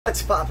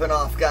What's popping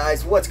off,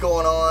 guys? What's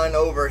going on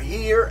over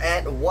here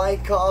at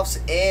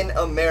WYKOFFS in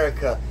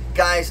America?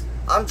 Guys,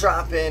 I'm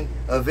dropping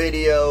a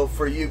video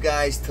for you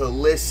guys to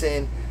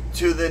listen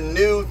to the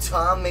new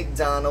Tom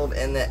MacDonald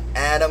and the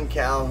Adam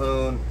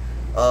Calhoun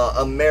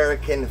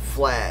American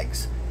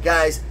Flags.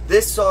 Guys,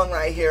 this song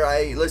right here,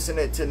 I listened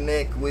it to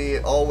Nick. We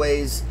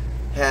always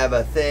have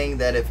a thing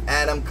that if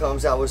Adam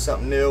comes out with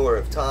something new or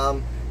if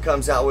Tom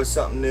comes out with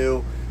something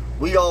new,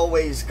 we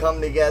always come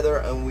together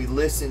and we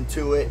listen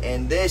to it.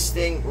 And this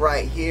thing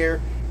right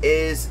here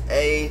is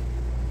a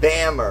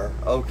bammer,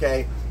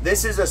 okay?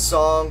 This is a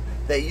song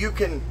that you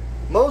can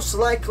most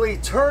likely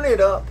turn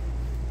it up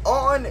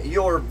on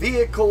your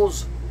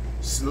vehicle's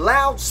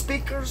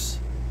loudspeakers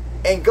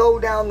and go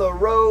down the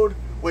road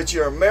with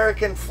your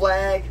American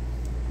flag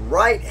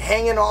right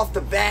hanging off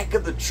the back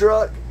of the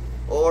truck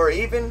or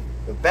even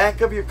the back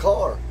of your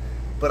car.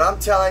 But I'm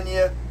telling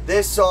you,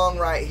 this song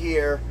right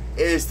here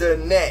is the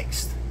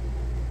next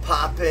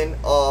popping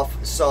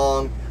off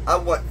song. I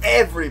want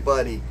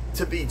everybody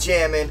to be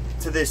jamming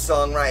to this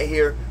song right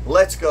here.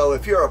 Let's go.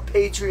 If you're a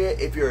patriot,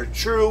 if you're a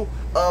true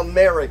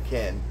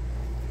American,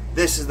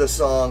 this is the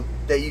song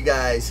that you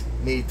guys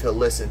need to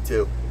listen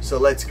to. So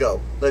let's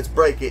go. Let's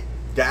break it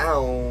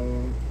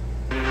down.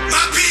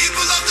 My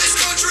people of this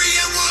country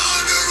and we're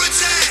under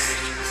attack.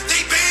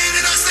 They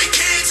banning us, they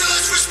cancel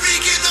us for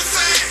speaking the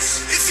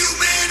facts. If you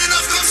man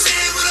enough, come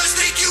stand with us,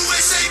 take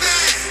USA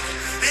back.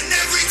 And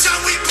every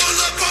time we pull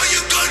up, all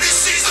you're gonna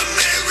see is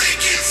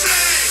American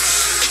flags.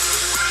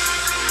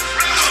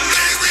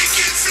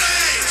 American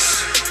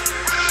flags.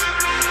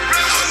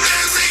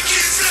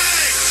 American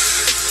flags.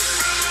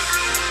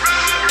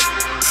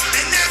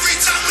 And every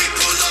time we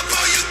pull up,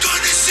 all you're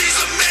gonna see is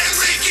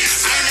American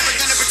flags. I ain't never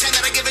gonna pretend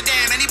that I give a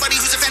damn. Anybody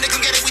who's offended,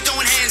 come get it, we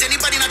throwing hands.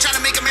 Anybody not trying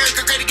to make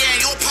America great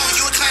again, you a punk,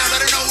 you a clown,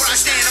 better know where I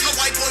stand. I'm the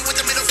white boy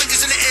with the middle fingers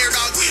in the air,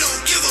 dog. We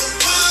don't give a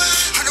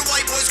what. 100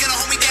 white boys gonna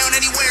hold me down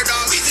anywhere,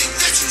 dog. We think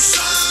that you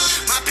suck.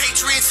 My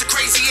patriots the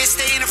craziest,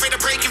 they ain't afraid of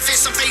breaking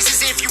fists on faces.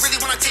 If you really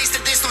wanna taste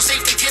of this, no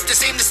safety tip,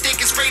 just aim the stick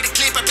and spray the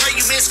clip. I pray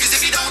you miss, cause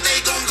if you don't, they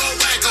gon' go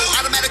wacko.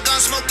 Automatic gun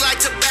smoke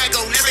like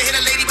tobacco. Never hit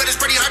a lady, but it's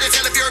pretty hard to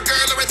tell if you're a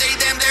girl or a they,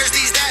 them, there's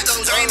these, that,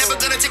 those. I ain't never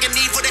gonna take a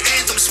knee for the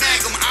anthem,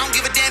 smack them. I don't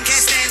give a damn,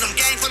 can't stand them.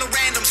 Gang full of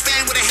randoms,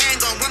 fan with a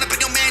handgun. Run up in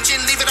your mansion,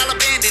 leave it all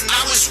abandoned.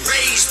 I was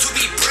raised to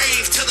be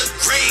brave, to the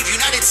grave,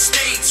 United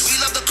States. We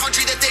love the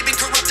country that they've been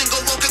corrupting. Go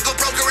woke and go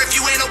broker if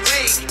you ain't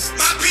awake.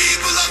 My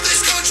people of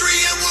this country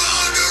and we're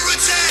under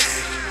attack.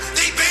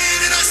 They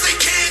banning us, they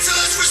cancel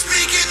us for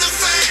speaking the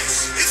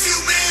facts. If you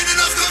man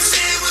enough, come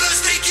stand with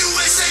us, take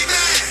USA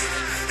back.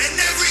 And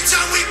every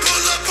time we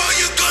pull up, all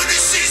you're gonna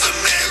see is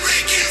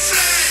American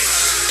flags.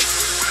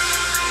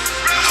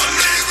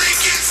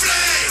 American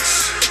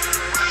flags.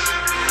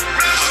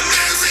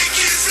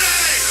 American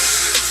flags.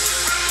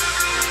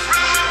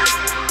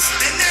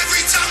 And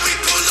every time we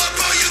pull up,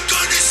 all you're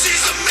gonna see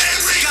is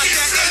American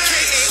flags.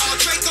 AKA all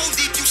Draco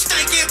deep, you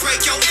stank and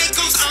break your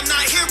ankles. I'm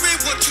not hearing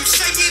what you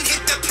saying.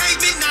 Hit the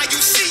pavement, now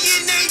you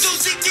seeing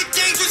angels. It get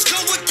dangerous,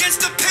 go against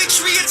the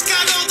patriots.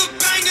 Got all the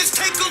bangers.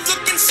 Take a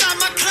look inside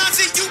my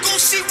closet. You gon'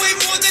 see way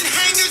more than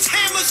hangers.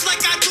 Hammers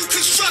like I do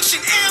construction.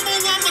 Ammo,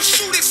 I'ma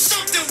shoot at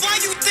something. Why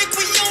you think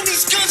we own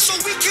these guns? So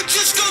we could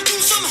just go do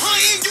some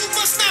hunting. You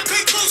must not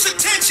pay close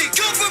attention.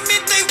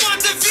 Government, they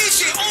want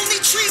division. Only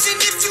treason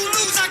if you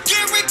lose. I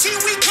guarantee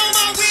we come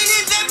out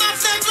winning. Let my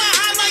flag fly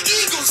high like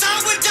eagles.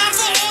 I would die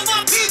for all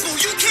my people.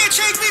 You can't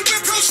change me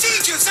with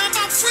procedures. I'm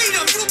about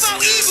freedom, you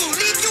about evil.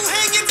 Leave you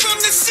hanging from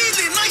the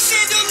ceiling like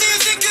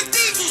chandeliers in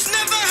cathedrals.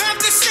 Never have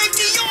the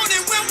safety on,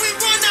 and when we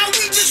run out,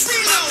 we just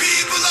reload. My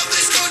people of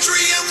this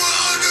country and we're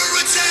under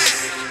attack.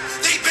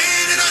 They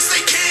banning us,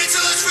 they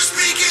cancel us for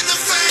speaking the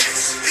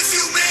facts. If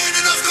you man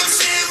enough, come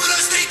stand with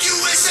us, take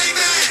USA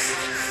back.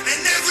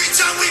 And every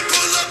time we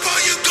pull up,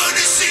 all you're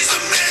gonna see is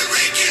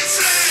American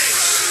flags.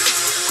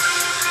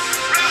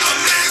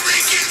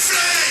 American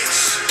flags.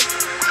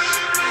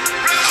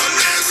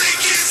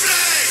 American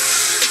flags.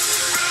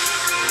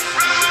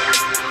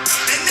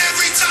 And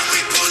every time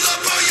we pull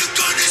up, all you're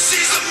gonna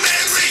see is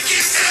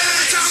American flags.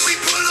 Every time we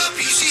pull up,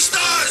 you see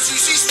stars, you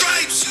see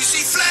stripes, you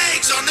see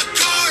flags on the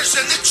cars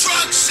and the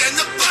trucks and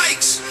the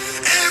bikes.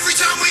 Every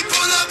time we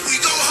pull up, we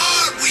go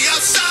hard, we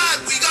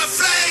outside, we got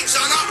flags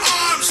on our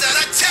arms that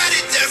are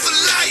tatted there for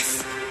life.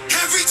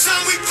 Every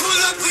time we pull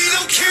up, we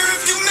don't care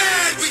if you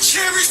mad, we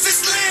cherish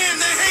this land.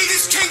 The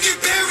haters can't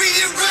get buried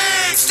in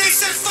rags. They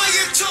set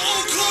fire to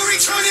old glory,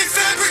 turning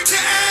fabric to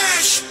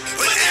ash.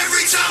 But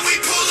every time we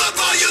pull up,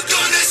 all you're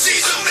gonna see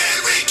is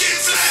American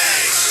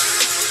flags.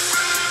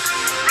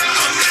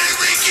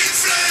 American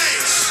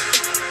flags.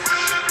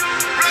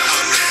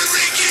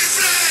 American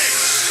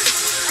flags.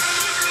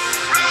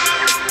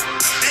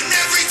 And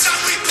every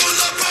time we pull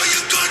up, all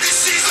you're gonna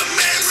see is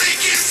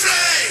American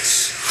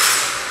flags.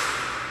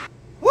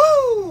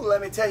 Woo!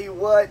 Let me tell you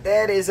what,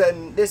 this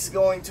is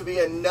going to be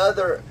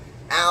another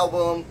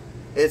album.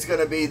 It's going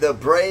to be the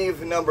Brave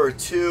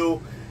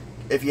 #2.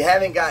 If you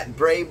haven't got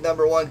Brave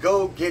 #1,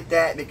 go get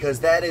that, because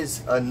that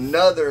is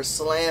another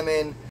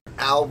slamming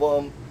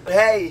album.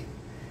 Hey,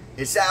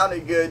 it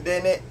sounded good,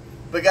 didn't it?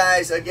 But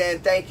guys, again,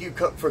 thank you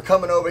for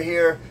coming over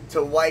here to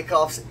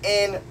WYKOFFS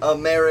in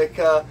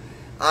America.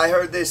 I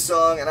heard this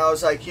song and I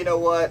was like, you know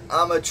what?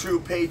 I'm a true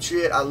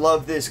patriot. I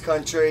love this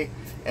country.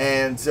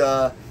 And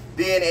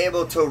being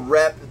able to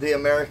rep the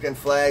American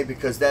flag,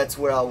 because that's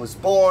where I was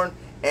born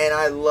and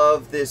I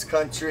love this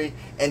country,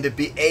 and to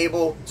be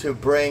able to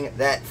bring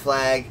that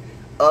flag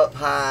up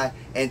high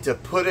and to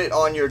put it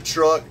on your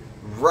truck,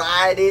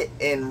 ride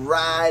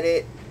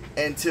it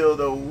until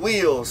the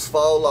wheels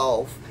fall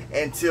off,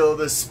 until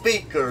the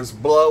speakers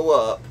blow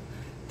up.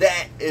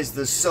 That is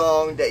the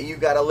song that you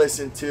got to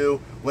listen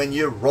to when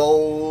you're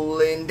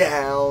rolling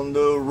down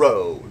the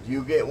road.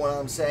 You get what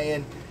I'm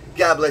saying?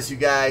 God bless you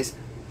guys.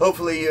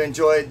 Hopefully you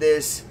enjoyed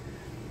this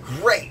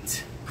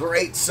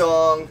great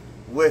song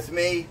with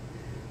me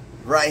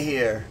right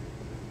here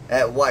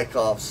at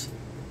WYKOFFS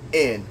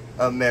in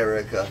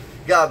America.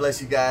 God bless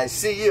you guys.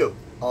 See you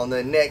on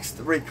the next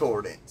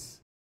recordings.